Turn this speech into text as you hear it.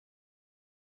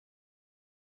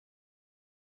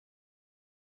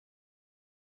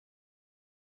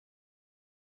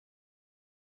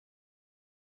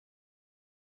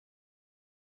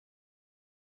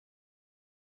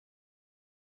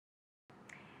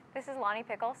This is Loni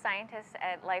Pickle, scientist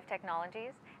at Life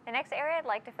Technologies. The next area I'd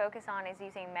like to focus on is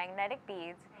using magnetic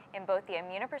beads in both the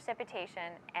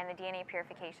immunoprecipitation and the DNA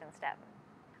purification step.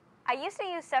 I used to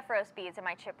use sepharose beads in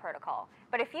my ChIP protocol,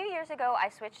 but a few years ago I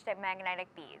switched to magnetic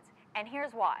beads, and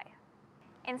here's why.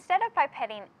 Instead of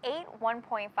pipetting 8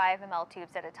 1.5 ml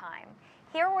tubes at a time,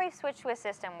 here we've switched to a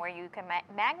system where you can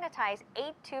magnetize 8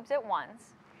 tubes at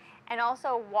once and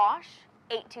also wash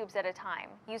 8 tubes at a time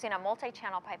using a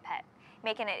multi-channel pipette,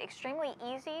 making it extremely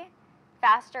easy,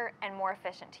 faster, and more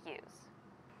efficient to use.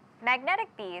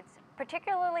 Magnetic beads,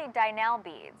 particularly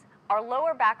Dynabeads, are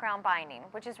lower background binding,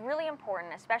 which is really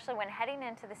important, especially when heading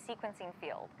into the sequencing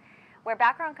field, where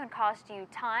background can cost you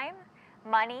time,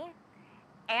 money,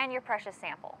 and your precious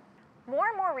sample. More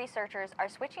and more researchers are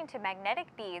switching to magnetic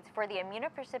beads for the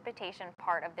immunoprecipitation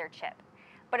part of their ChIP,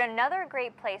 but another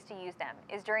great place to use them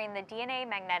is during the DNA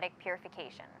magnetic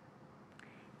purification.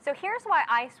 So here's why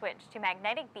I switched to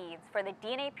magnetic beads for the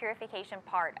DNA purification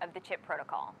part of the ChIP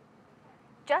protocol.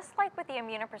 Just like with the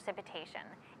immunoprecipitation,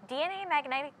 DNA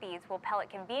magnetic beads will pellet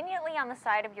conveniently on the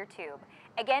side of your tube,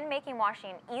 again making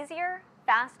washing easier,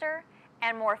 faster,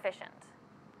 and more efficient.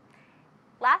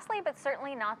 Lastly, but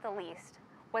certainly not the least,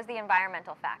 was the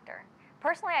environmental factor.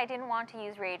 Personally, I didn't want to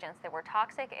use reagents that were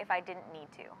toxic if I didn't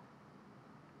need to.